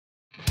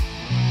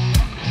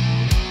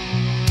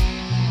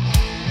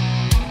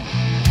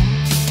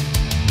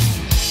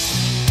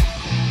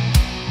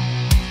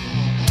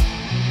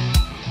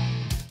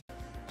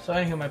So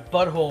anyway, my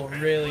butthole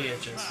really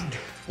itches.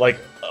 Like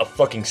a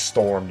fucking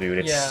storm, dude.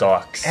 It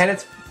sucks. And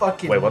it's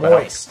fucking Wait, what the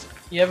moist.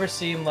 You ever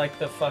seen like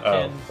the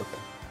fucking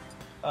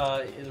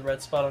okay. the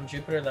red spot on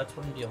Jupiter? That's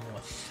what I'm dealing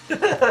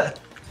with.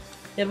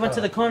 You ever went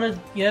to the corner?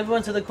 You ever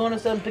went to the corner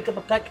store and pick up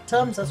a pack of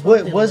Tums? That's what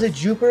I'm dealing Was with. it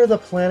Jupiter, the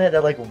planet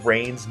that like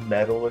rains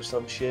metal or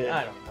some shit?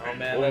 I don't know,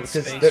 man. Well, That's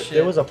because space shit.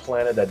 there was a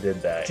planet that did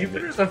that.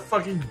 Jupiter's a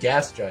fucking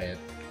gas giant.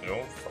 I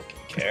don't fucking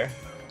care.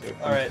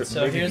 Alright,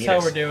 so Maybe here's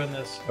Venus. how we're doing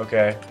this.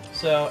 Okay.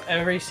 So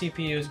every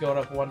CPU is going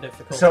up one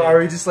difficulty. So are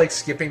we just like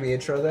skipping the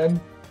intro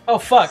then? Oh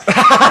fuck!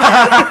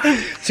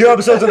 2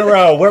 episodes in a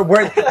row. We're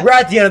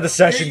at the end of the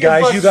session,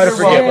 guys. You gotta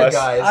forgive us.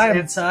 Guys.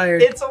 I'm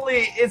tired. It's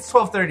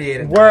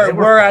 12:38.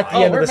 We're at the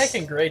end of we're the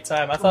making great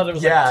time. I thought it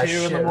was Yeah, like 2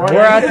 in the shit. morning.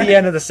 We're at the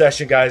end of the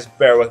session, guys.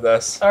 Bear with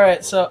us.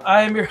 Alright, so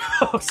I am your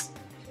host.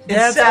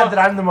 It's sad that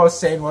I'm the most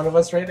sane one of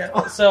us right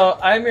now. So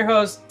I'm your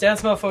host,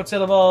 Dance Mofo to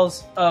the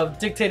Balls of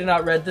Dictated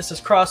Not Red. This is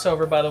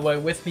Crossover, by the way.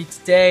 With me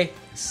today,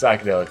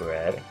 Psychedelic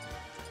Red.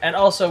 and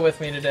also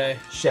with me today,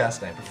 Shadow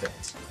Sniper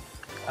fans.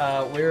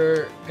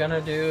 we're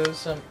gonna do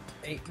some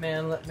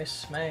 8-man Let Me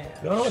Smash.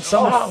 No,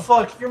 somehow. Oh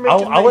fuck! You're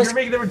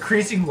making them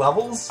increasing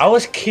levels. I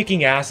was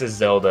kicking ass as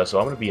Zelda, so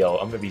I'm gonna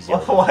be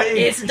Zelda. Why?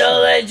 It's the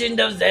Legend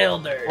of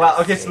Zelda. Wow.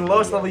 Okay, so the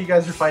lowest level you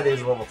guys are fighting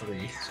is level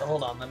 3. So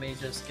hold on, let me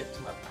just get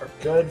to my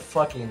perfect. Good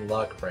fucking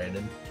luck,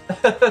 Brandon.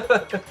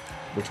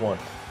 Which one?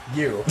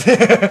 You,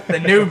 the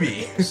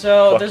newbie.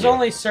 So Fuck there's you.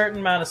 only a certain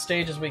amount of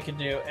stages we can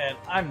do, and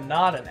I'm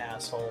not an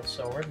asshole,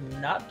 so we're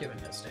not doing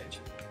this stage.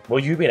 Well,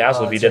 you'd be an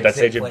asshole if you it's did that like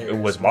stage. It players.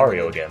 was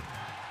Mario again.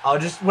 I'll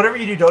just whatever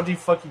you do, don't do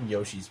fucking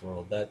Yoshi's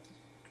World. That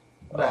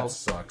Oh.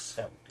 sucks.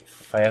 That would be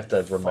I have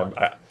to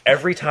remember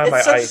every time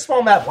It's such a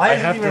small map. Why I is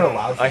it have even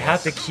allowed? I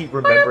have to keep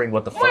remembering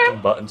what the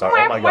fucking buttons are.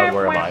 Oh my god,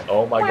 where am I?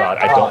 Oh my god,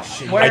 I Oh, don't.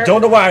 shit. I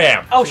don't know where I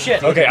am. Oh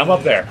shit! Okay, I'm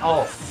up there.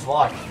 Oh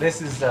fuck!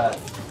 This is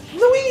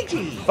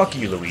Luigi. Fuck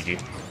you, Luigi.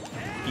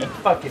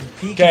 Fucking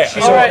Pikachu. Okay,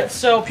 so- Alright,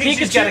 so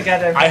Pikachu's got a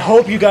goddamn. I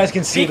hope you guys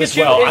can see this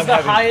Pikachu well. is the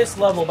highest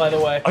level, by the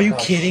way. Are you Oh,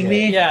 kidding shit.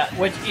 me? Yeah,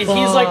 which is, he's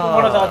like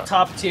one of the Fuck.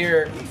 top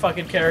tier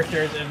fucking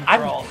characters in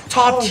I'm Brawl.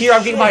 top Oh, tier. I'm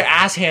getting shit. my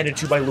ass handed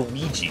to by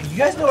Luigi. You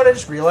guys know what I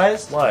just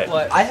realized? What?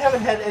 What? I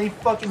haven't had any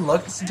fucking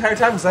luck this entire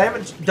time because I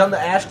haven't done the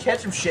Ash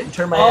Ketchum shit and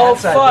turned my Oh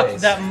hat fuck!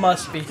 sideways. That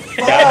must be.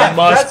 Fuck, That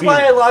must that's be-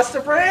 why I lost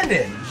to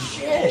Brandon.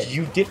 Shit.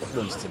 You didn't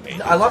lose to me.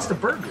 I lost to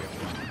Burger.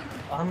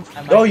 I might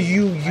Oh, be-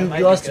 you I might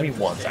be lost to good me at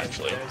this once game.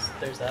 actually.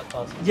 There's that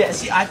possibility. Yeah,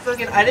 see, I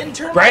didn't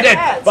turn Brandon, my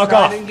hat. fuck so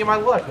off. I didn't get my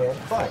luck, man.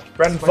 Fuck.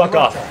 Brandon, It's fucking fuck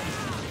off. luck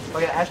time.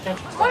 Look at Ash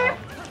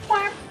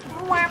Ketchum.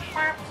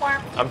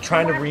 I'm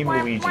trying to ream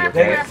Luigi. Maybe,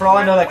 Okay. for all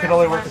I know, that could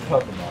only work with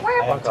Pokemon.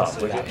 I haven't Fuck off,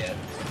 tested would that you? yet.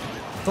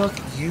 Fuck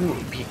you,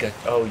 Pikachu.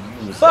 Oh,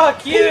 you.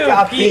 Fuck you,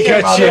 Pikachu.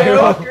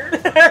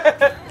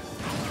 Pikachu!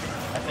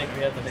 I think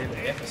we have the name of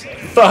the episode.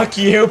 Fuck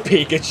you,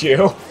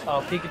 Pikachu.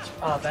 Oh, Pikachu.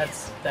 Oh, that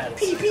is.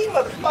 PP,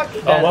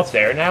 motherfucker. Oh, I'm up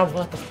there now.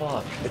 What the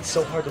fuck? It's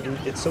so hard to lose.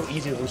 It's so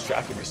easy to lose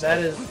track of yourself.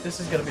 That is. This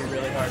is gonna be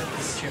really hard if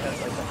Pikachu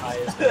has like the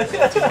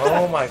highest.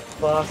 Oh my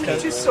fucking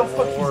Pikachu's so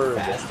fucking lord.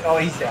 fast. Oh,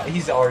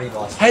 he's already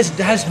lost.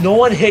 Has no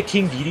one hit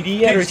King Dedede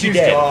yet, or is he Pikachu's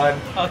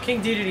dead? gone.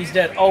 King Dedede's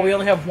dead. Oh, we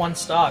only have one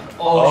stock.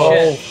 Oh,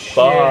 shit.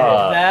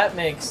 fuck. That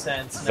makes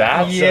sense.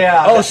 Now. That's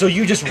Yeah. oh, so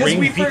you just Because ring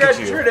we forgot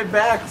to Pikachu. turn it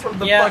back from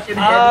the Yeah, fucking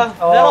head.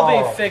 that'll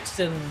Oh. be fixed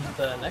in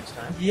the next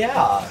time.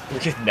 Yeah.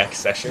 Okay, next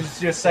session.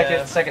 Just do a second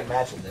Yeah. second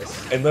match in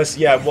this. Unless,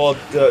 yeah, well,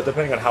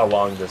 depending on how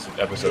long this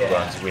episode Yeah.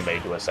 runs, we may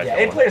do a second Yeah,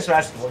 8 one. player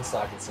smash with one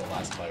stock can still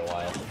last quite a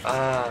while.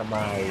 Ah,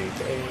 my days.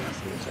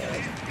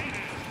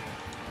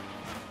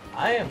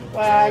 I am.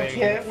 Why doing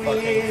can't we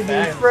fucking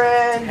be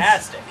friends?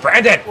 Fantastic.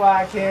 Brandon!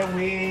 Why can't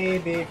we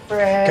be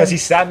friends? Because he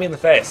stabbed me in the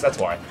face, that's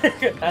why.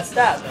 That's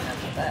that. Then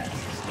after that.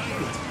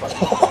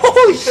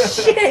 Holy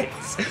shit!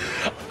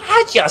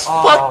 I just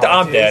fucked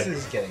I'm dude, dead. This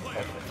is getting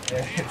fucking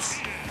intense.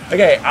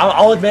 Okay,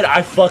 I'll admit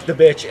I fucked the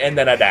bitch and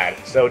then I died.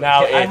 So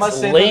now I must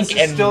it's say, Link this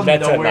is and still Meta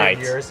nowhere Knight.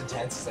 near as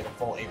intense as like a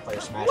full 8 player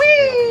smash. with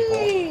real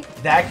people.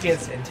 That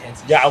gets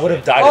intense. as Yeah, I would have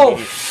shit. died Oh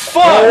immediately.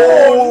 fuck!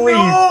 Holy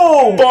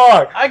no!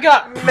 fuck! I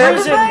got Meta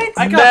prison. Knights?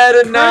 I got Meta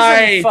prison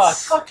Knights. fucked.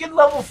 Fucking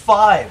level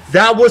 5.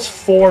 That was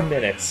 4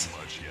 minutes.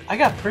 I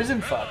got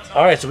prison fucked.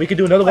 Alright, so we could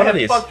do another one I of have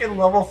these. fucking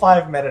level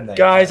 5 Meta Knight.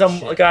 Guys, I'm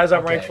Shit. ranked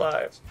Okay.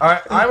 5.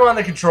 Alright, I'm on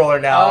the controller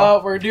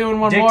now. We're doing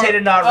one more.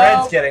 Dictated Not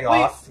Red's getting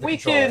off the We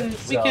controller, we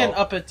so- can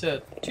up it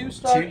to 2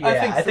 stock. Two-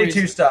 yeah, I think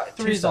 2 stock.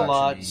 Three's a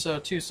lot, so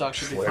 2 stock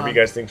should be Whatever fine.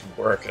 you guys think should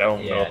work. I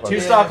don't know. Yeah, if 2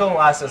 I'm, stock will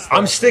last us.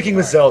 I'm sticking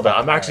with Zelda.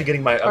 I'm actually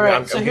getting my. Alright,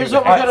 I'm so getting here's the-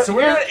 what we're Alright, so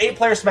we're doing an 8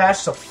 player smash,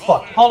 so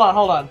fuck. Hold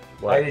on.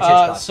 What? I didn't change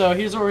spots. So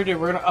here's what we're gonna do.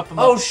 We're gonna up them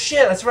Oh up.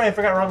 shit, that's right, I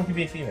forgot Robin could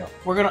be a female.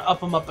 We're gonna up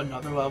them up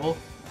another level.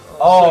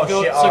 Oh so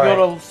go, shit, So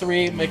go to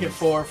 3, make it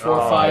 4, 4,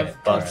 Oh, 5, I and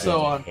fucking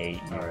so on. hate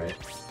you. Alright.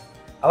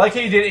 I like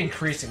how you did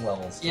increasing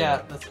levels. too.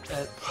 Yeah, that's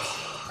it.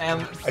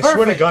 And I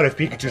swear to God, if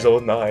Pikachu's level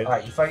 9.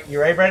 Alright, you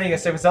ready, Brandon? You gonna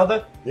stick with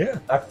Zelda? Yeah.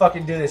 I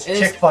fucking do this. It's-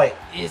 Chick fight.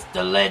 It's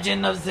the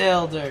Legend of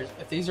Zelda.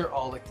 If these are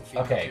all like the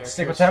female Okay, characters.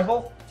 stick with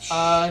Temple?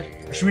 Uh,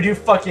 Or should we do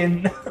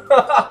fucking...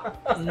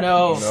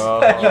 no.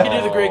 No. You can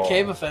do the Great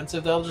Cave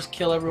Offensive. They'll just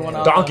kill everyone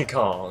else. Donkey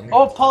Kong.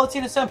 Oh,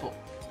 Palutena Temple.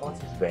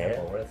 Sponsors Van?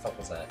 Where the fuck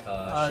was that?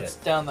 It's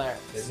Shit. down there.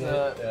 Is See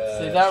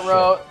it? that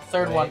row? Shit.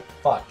 Third Wait, one.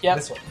 Fuck. Yep.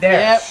 This one. There.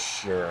 Yep.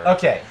 Sure.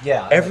 Okay.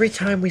 Yeah. Every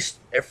time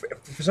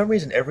for some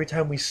reason, every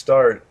time we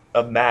start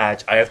a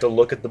match, I have to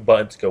look at the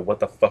button to go, what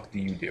the fuck do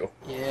you do?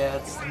 Yeah,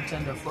 it's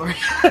Nintendo for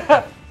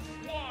you.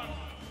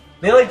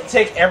 They like to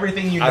take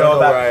everything you I don't know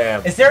about. where I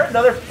am. Is there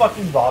another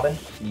fucking Robin?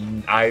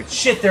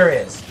 Shit, there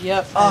is.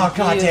 Yep. Oh, and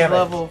God he damn is it.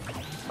 level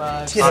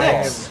 5.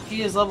 Tinnaballs. 6.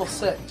 He is level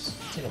 6.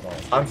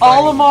 I'm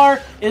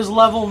Olimar is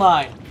level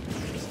 9.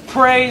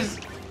 Praise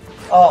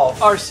Oh,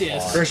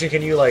 Arceus. Christian,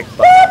 can you like...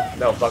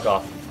 No, fuck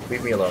off.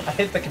 Leave me alone. I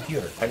hit the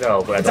computer. I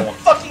know, but It's I a don't want...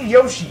 fucking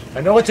Yoshi.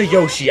 I know it's a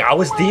Yoshi. I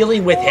was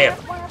dealing with him.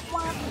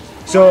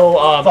 So,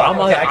 Fuck,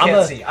 okay, I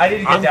can't see. I need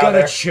to get I'm down gonna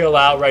there. chill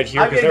out right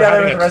here I'm because getting they're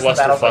down having there a with the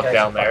rest of the clusterfuck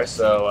battle, down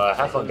so I there,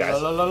 so have fun, La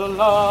guys. la la la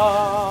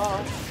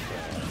la.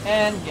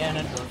 And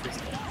Ganondorf is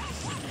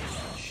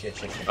dead.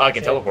 Shit. Oh, I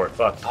can teleport.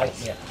 Fuck. I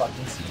can't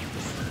fucking see.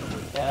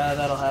 Yeah,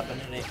 that'll happen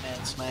in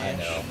 8-Man Smash. I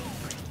know.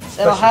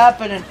 That'll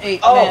happen in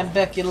 8-Man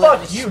Becky fuck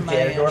Lynch you, Smash.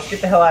 Ganondorf.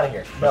 Get the hell out of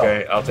here. No.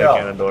 Okay, I'll take no.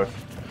 Ganondorf.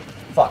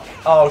 Fuck.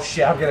 Oh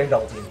shit, I'm getting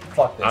double teamed.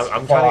 Fuck this.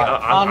 I'm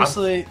Fuck.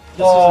 Honestly,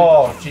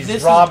 Oh, this jeez.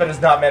 is Robin is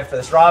not meant for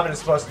this. Robin is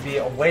supposed to be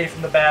away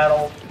from the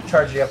battle,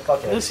 charging up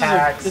fucking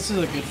attacks. this is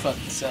a good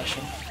fucking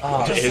session.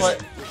 Oh, It Just is. like,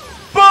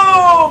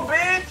 boom,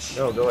 bitch!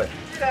 No, go away.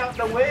 Get out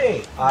of the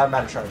way. I'm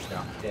out of charge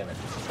now. Damn it.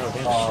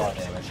 Oh,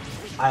 Damn it.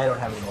 I don't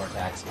have any more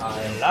attacks.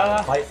 I'm La.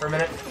 gonna fight for a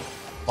minute.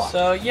 Fuck.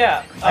 so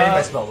yeah, I need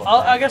my spell book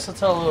I back. guess I'll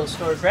tell a little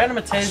story. Brandon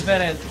Matei's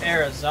been in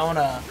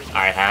Arizona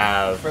I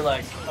have. for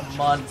like a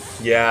month.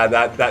 Yeah,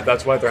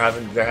 that's why there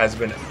hasn't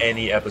been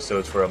any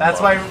episodes for a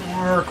That's month.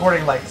 why we're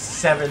recording like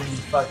 7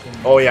 fucking.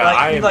 Oh, yeah, like,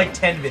 I am- like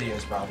 10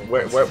 videos probably.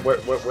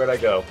 Where'd I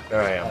go?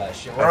 There I am.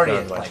 Shit, we're already I in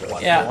found like myself.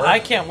 what? Yeah, 4? I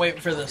can't wait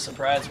for the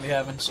surprise we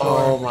have in store.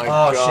 Oh my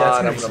Oh, shit, that's god,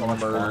 gonna I'm be so gonna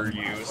much murder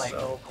fun. you, Like-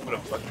 so I'm gonna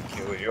fucking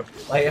kill you.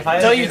 Like if I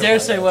Don't you dare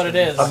say what it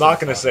is. I'm not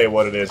gonna say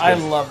what it is. I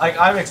 'cause love Like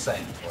it. I'm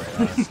excited for it.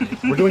 Honestly.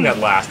 we're doing that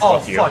last. Oh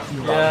fuck you. fuck you,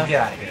 Robin. Yeah.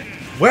 Get out of here,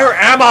 Where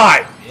am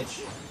I?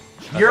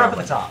 bitch. You're up at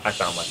the top. I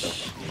found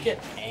myself. You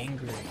get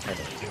angry. I know,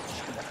 too.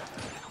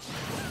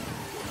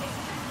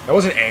 I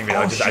wasn't angry.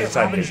 I Oh, just I shit,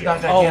 decided Robin to just do got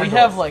it. that Oh, we Ganondorf.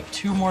 have like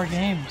 2 more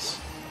games.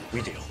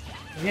 We do.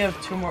 We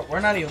have 2 more. We're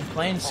not even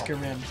playing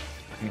Skyrim.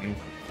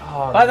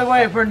 Oh, By the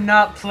way, we're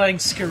not playing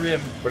Skyrim.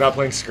 We're not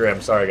playing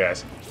Scrim. Sorry,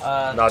 guys.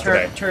 Not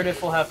today.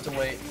 Turdiff will have to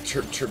wait.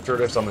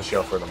 Turdiff's on the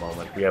shelf for the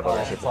moment. We have oh,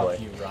 other shit to fuck play.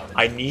 you, Robin.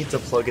 I need to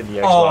plug in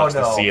the Oh, Xbox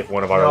no. to see if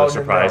one of our No, other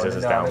surprises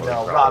is downloaded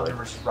No, properly. Robin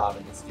versus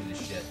Robin. Let's do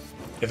this shit.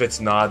 If it's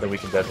not, then we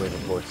can definitely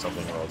record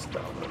something else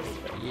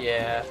downloaded.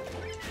 Yeah.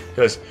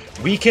 Because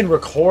we can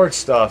record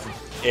stuff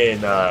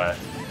in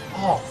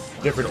Oh,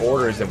 different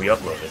orders than we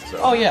upload it. So.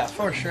 Oh yeah,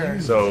 for sure.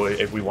 So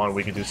if we want,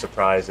 we could do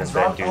surprise and That's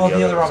then Rob- do oh, the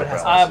the other other Robin has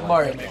surprise.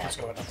 Mario Maker's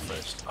going up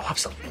first. Oh,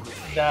 absolutely.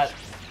 That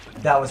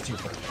that was too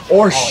quick.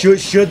 Or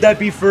should that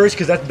be first?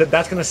 Because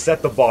that's gonna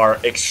set the bar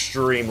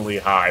extremely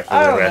high for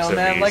I the don't rest know, of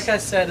man. these. Like I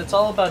said, it's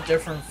all about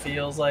different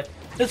feels. Like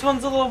this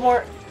one's a little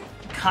more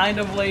kind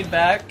of laid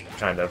back.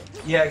 Kind of.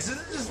 Yeah, because this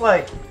is just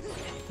like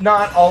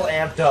not all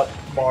amped up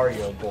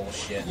Mario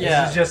bullshit.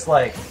 Yeah. This is just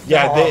like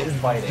Yeah, long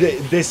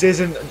fighting. this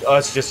isn't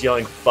us just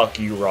yelling "fuck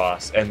you,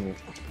 Ross," and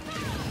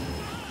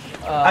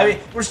I mean,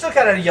 we're still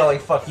kind of yelling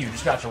 "fuck you,"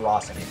 just not to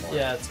Ross anymore.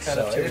 Yeah, it's kind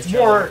So of to it's each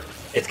more. other.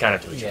 it's kind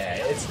of to each Yeah,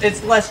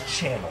 it's less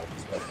channeled.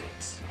 Is what it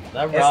is.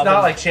 That It's Robin,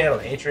 not like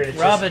channeled hatred. It's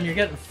Robin, you're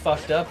getting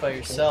fucked up by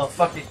just yourself.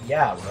 fuck it.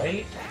 Yeah,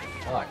 right.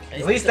 Fuck. At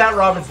It's least the- that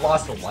Robin's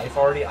lost a life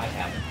already. I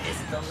haven't.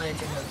 It's the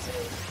legend of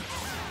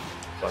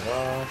Zelda.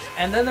 other.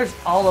 And then there's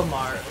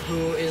Olimar,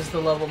 who is the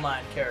level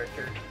 9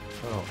 character,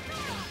 Oh.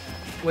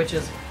 which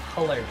is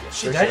hilarious.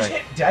 Shit,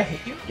 did I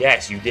hit you?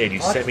 Yes, you did. You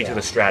Fuck sent me yeah. to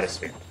the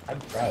stratosphere. I'm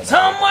proud of that.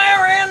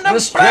 Somewhere in the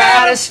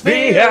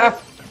stratosphere.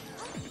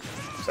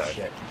 Sorry.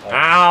 Shit.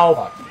 Ow!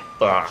 Fuck.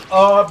 Fuck.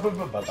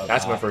 Oh,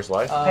 That's my first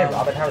life. Hey,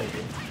 Robin, how are you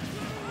doing?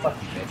 Fuck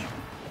you, bitch.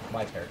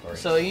 My territory.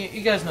 So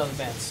you guys know the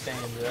band Stained,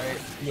 right?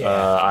 yeah.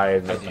 I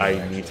do, I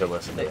actually. need to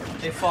listen to They,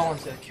 it. they fall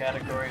into the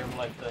category of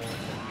like the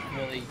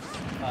really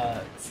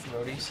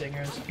throaty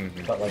singers.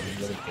 Mhm. But like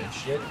really good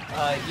shit.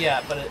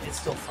 Yeah, but it's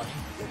still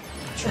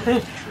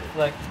funny.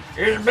 Like,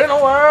 it's been a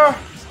while.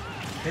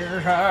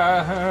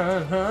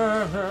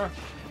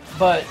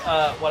 But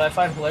what I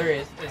find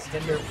hilarious is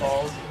Hinder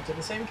falls into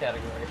the same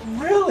category.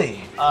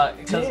 Really?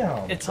 Because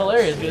Damn. it's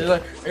hilarious. Because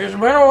like, it's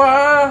been a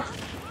while.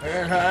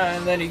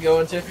 And then you go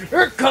into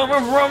 "You're coming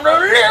from the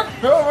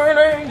lips of an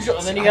angel,"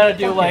 and then you gotta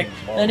do like,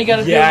 then you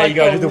gotta Yeah, do like you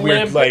gotta do the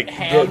limp weird like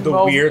hand the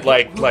weird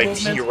like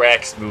movements.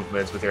 T-Rex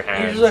movements with your You're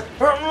hands. just like,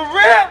 "I'm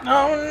wrapped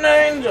on an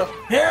angel,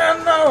 and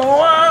the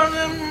one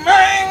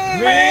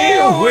that made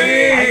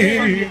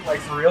me weak." Like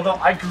for real though,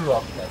 I grew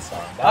up with that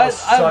song. That was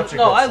such a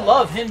good I song.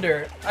 love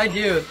Hinder. I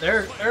do.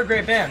 They're a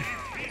great band.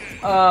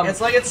 It's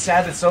like it's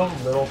sad that so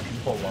little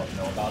people won't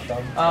know about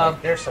them.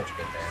 Like, they're such a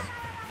good band.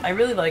 I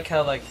really like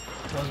how like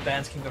those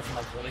bands can go from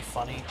like really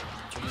funny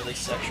to really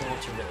sexual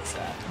to really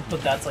sad,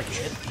 but that's like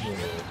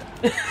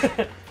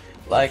it.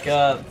 Like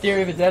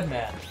Theory of a Dead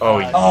Man.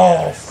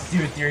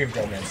 Dude, Theory of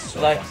Dead Man's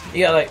so like awesome.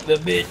 yeah, like the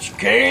bitch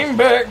came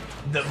back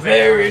the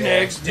very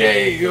next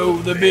day. Oh,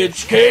 the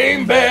bitch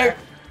came back.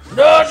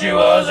 Thought she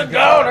was a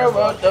goner,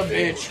 but the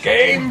bitch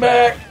came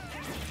back.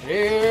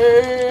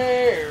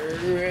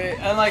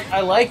 And like I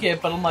like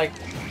it, but I'm like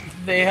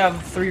they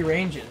have 3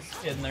 ranges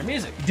in their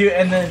music. Dude,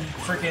 and then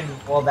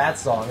freaking that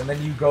song, and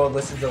then you go and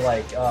listen to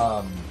like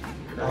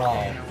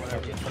Hurricane or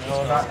whatever.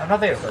 I'm not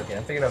thinking of Hurricane.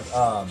 I'm thinking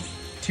of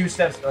 2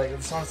 steps. Like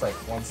the song's like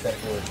 1 step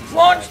forward, 2 steps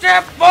One back.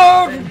 step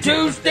forward and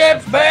 2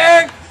 steps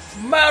back.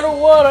 No matter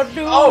what I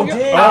do. Oh,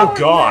 damn. Oh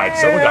god,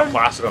 someone got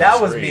blasted on That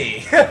the was screen.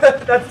 me.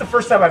 That's the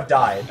first time I've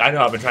died. I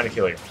know, I've been trying to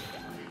kill you.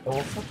 Oh,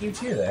 well, fuck you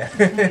too,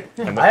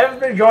 then. I haven't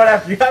been going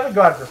after you. I haven't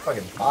gone after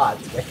fucking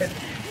pots, man.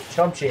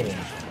 Chump change.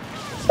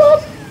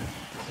 This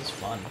is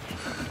fun.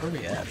 Where are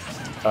we at?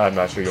 I'm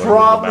not sure you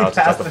Probably want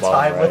to move the mouse. past It's the at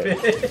time bottom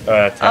limit.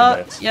 right. 10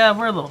 minutes. Yeah,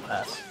 we're a little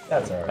past.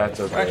 That's alright. That's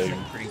We're okay. actually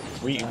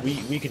pretty good.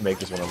 We can make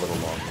this one a little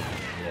longer.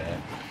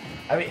 Yeah.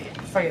 I mean,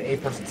 fucking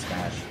 8-person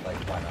smash. Like,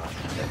 why not?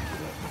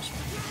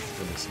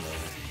 Really slow.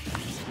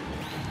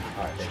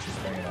 Alright, then she's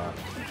bringing it on.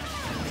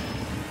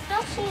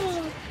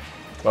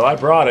 Well, I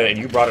brought it, and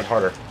you brought it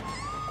harder.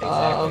 Exactly.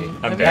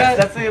 I'm have, you dead. guys,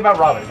 That's the thing about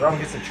Robin. Robin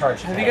gets to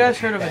charge. have you guys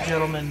heard of a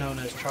gentleman known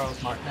as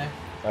Charles Martinet?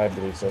 I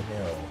believe so.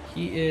 No.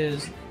 He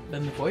is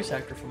been the voice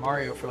actor for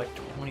Mario for like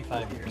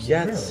 25 years.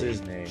 Yeah, that's Really?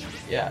 his name.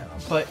 Yeah,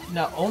 but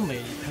not only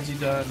has he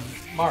done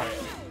Mario,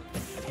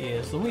 he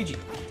is Luigi,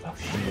 Oh,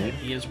 shit.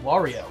 he is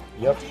Wario,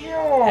 Yep.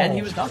 and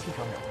he was Donkey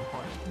Kong at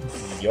one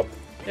point. Yep.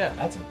 Yeah,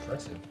 That's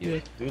impressive.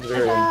 he, Dude's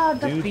Hello,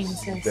 the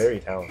dude's princess. very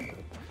talented.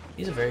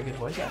 he's a very good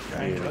voice actor.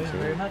 I Yeah, enjoy him too.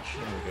 very much.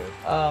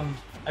 Really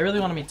I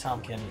really want to meet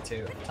Tom Kenny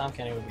too. Tom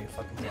Kenny would be a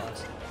fucking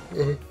blast.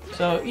 good.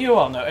 So you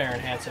all know Aaron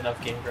Hansen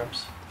of Game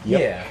Grumps.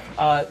 Yep.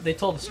 Yeah. They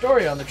told a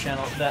story on the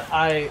channel that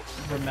I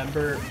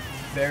remember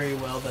very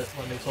well. That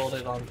when they told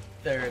it on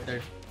their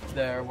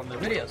one of their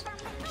videos.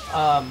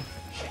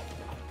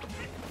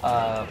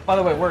 By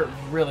the way, we're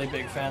really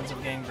big fans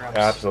of Game Grumps.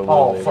 Absolutely.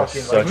 Oh, They're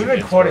fucking, such like, we've an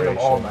been quoting them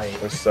all inspiration.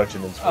 night. They're such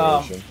an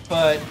inspiration.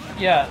 But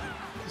yeah,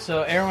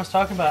 so Aaron was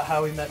talking about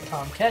how he met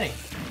Tom Kenny.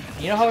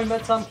 You know how we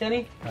met Tom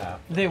Kenny? Yeah.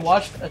 They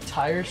watched a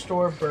tire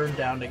store burn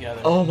down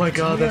together. Oh my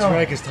god, that's Yeah.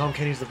 right, because Tom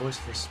Kenny's the voice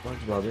for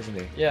SpongeBob, isn't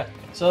he? Yeah.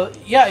 So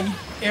yeah,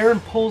 Aaron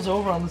pulls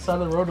over on the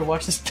side of the road to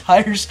watch this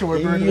tire store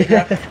burn to the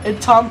ground,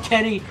 and Tom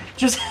Kenny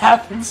just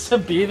happens to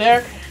be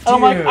there. And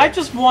I'm like, Dude. I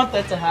just want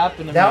that to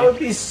happen to That me. would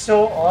be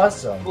so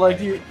awesome. like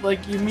you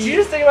Did meet. you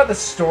just think about the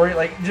story?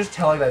 Like, just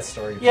telling that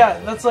story. Yeah,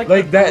 that's like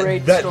Like a that,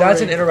 great that's an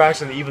story.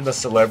 interaction that even the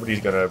celebrity's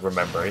gonna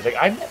remember. He's like,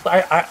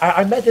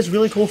 I met this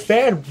really cool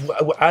fan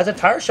as a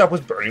tire shop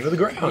was burning to the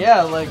ground.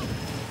 Yeah, like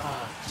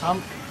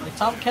Tom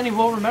Kenny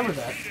will remember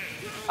that.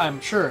 I'm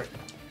sure.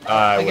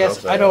 I would guess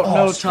hope so. I don't Oh,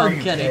 know screw Tom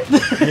you, Kenny.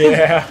 kid.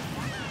 Yeah.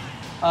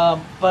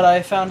 But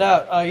I found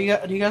out. Do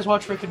you guys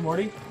watch Rick and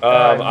Morty?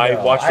 I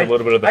No. watched a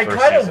little bit of the I first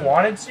kind of season.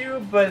 wanted to,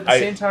 but at the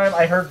same time,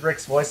 I heard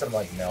Rick's voice, and I'm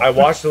like, no. I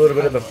watched a little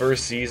bit of the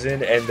first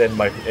season, and then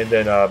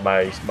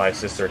my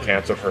sister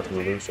canceled her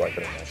Hulu, so I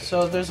couldn't watch it.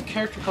 So there's a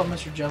character called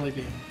Mr.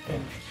 Jellybean,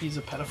 and he's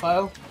a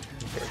pedophile,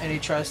 and he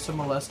tries to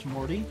molest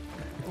Morty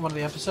in one of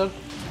the episodes.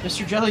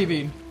 Mr.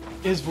 Jellybean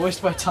is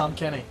voiced by Tom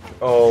Kenny,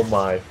 Oh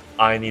my!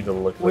 I need to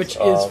look this which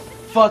up. is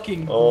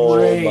fucking Oh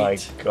great. my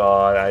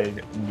god! I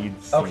need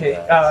to see Okay,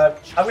 that.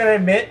 I'm gonna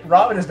admit,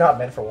 Robin is not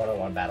meant for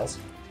one-on-one battles.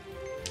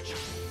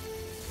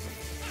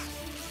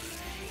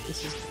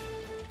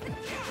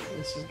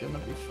 This is gonna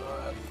be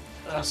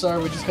fun.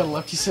 Sorry, we just got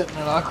left you sitting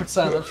in awkward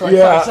silence for like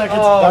 5 seconds.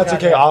 Oh, That's God,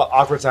 okay. yeah.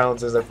 Awkward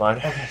silences, they're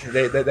fine.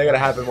 They gotta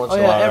happen once Oh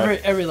in a yeah, while.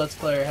 every Let's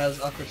Player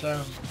has awkward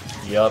silence.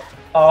 Yep.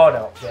 Oh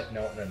no! Yeah,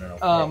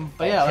 no.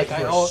 But yeah, like,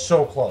 we're I-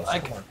 so close.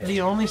 Like Come on, Pitch.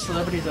 the only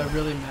celebrities I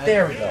really met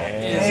There we go.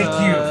 Is,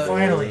 Thank you.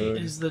 Finally.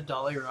 is the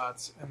Dolly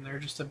Rots, and they're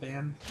just a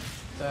band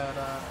that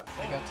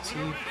I got to see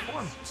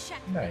perform,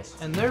 Nice.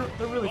 and they're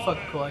really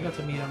fucking cool. I got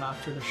to meet them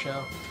after the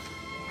show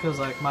because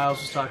like Miles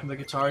was talking to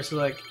the guitarist, so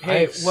like,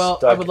 hey, I've well, I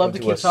stuck would love to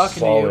into keep a talking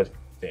to you, solid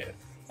fifth.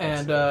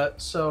 and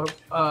so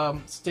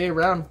stay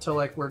around till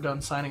like we're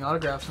done signing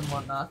autographs and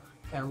whatnot,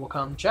 and we'll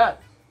come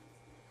chat.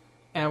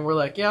 And we're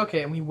like, yeah,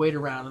 okay, and we wait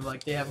around, and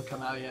like they haven't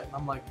come out yet, and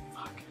I'm like,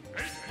 fuck,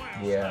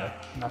 Yeah.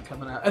 I'm not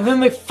coming out. And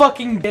then they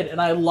fucking did, and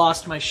I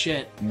lost my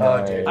shit.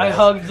 Oh, dude. I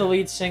hugged the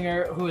lead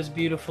singer, who is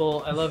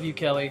beautiful. I love you,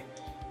 Kelly.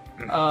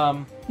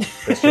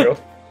 That's true.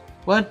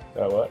 What?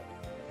 What?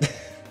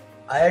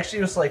 I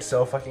actually was like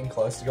so fucking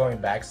close to going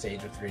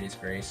backstage with 3D's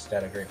Grace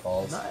down at Great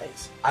Falls.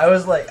 Nice. I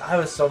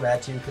was so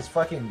mad too because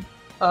fucking.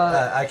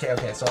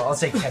 Okay, so I'll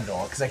say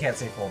Kendall because I can't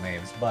say full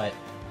names, but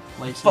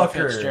Lacey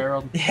fucker.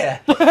 Fitzgerald. Yeah,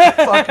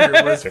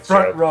 fucker was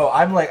Fitzgerald. front row.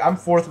 I'm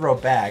fourth row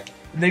back,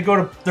 and they go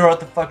to throw out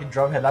the fucking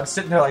drum head. And I'm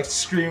sitting there like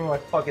screaming my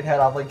fucking head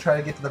off, like trying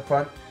to get to the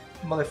front.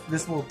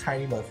 This little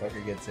tiny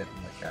motherfucker gets it.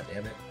 I'm like, god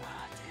damn it.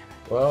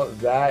 Well,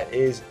 that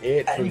is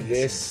it I for didn't even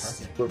this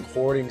see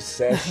recording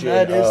session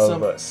That is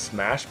of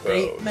Smash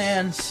Bros.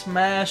 8-man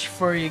smash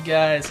for you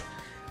guys.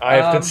 I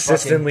have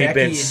consistently Fucking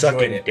been Becky sucking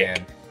enjoyed it, dick.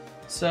 man.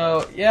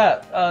 So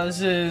yeah,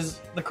 this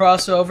is the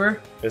crossover.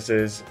 This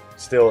is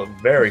still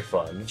very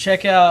fun.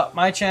 Check out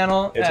my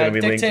channel It's at gonna be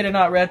linked. Dictated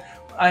Not Read.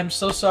 I'm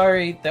so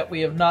sorry that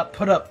we have not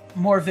put up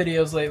more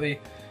videos lately.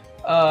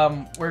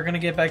 We're gonna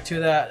get back to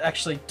that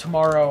actually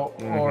tomorrow,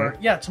 or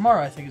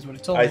tomorrow I think is what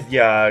he told me.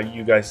 Yeah,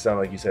 you guys sound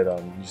like you said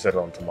it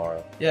on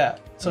tomorrow. Yeah,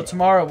 so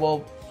tomorrow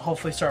we'll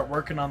hopefully start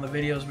working on the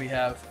videos we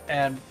have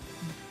and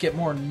get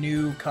more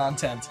new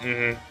content.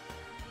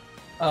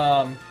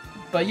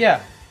 But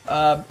yeah,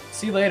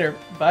 see you later.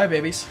 Bye,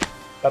 babies.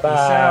 Bye Peace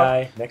out.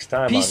 bye. Next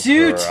time Peace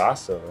on out.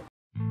 Crasso.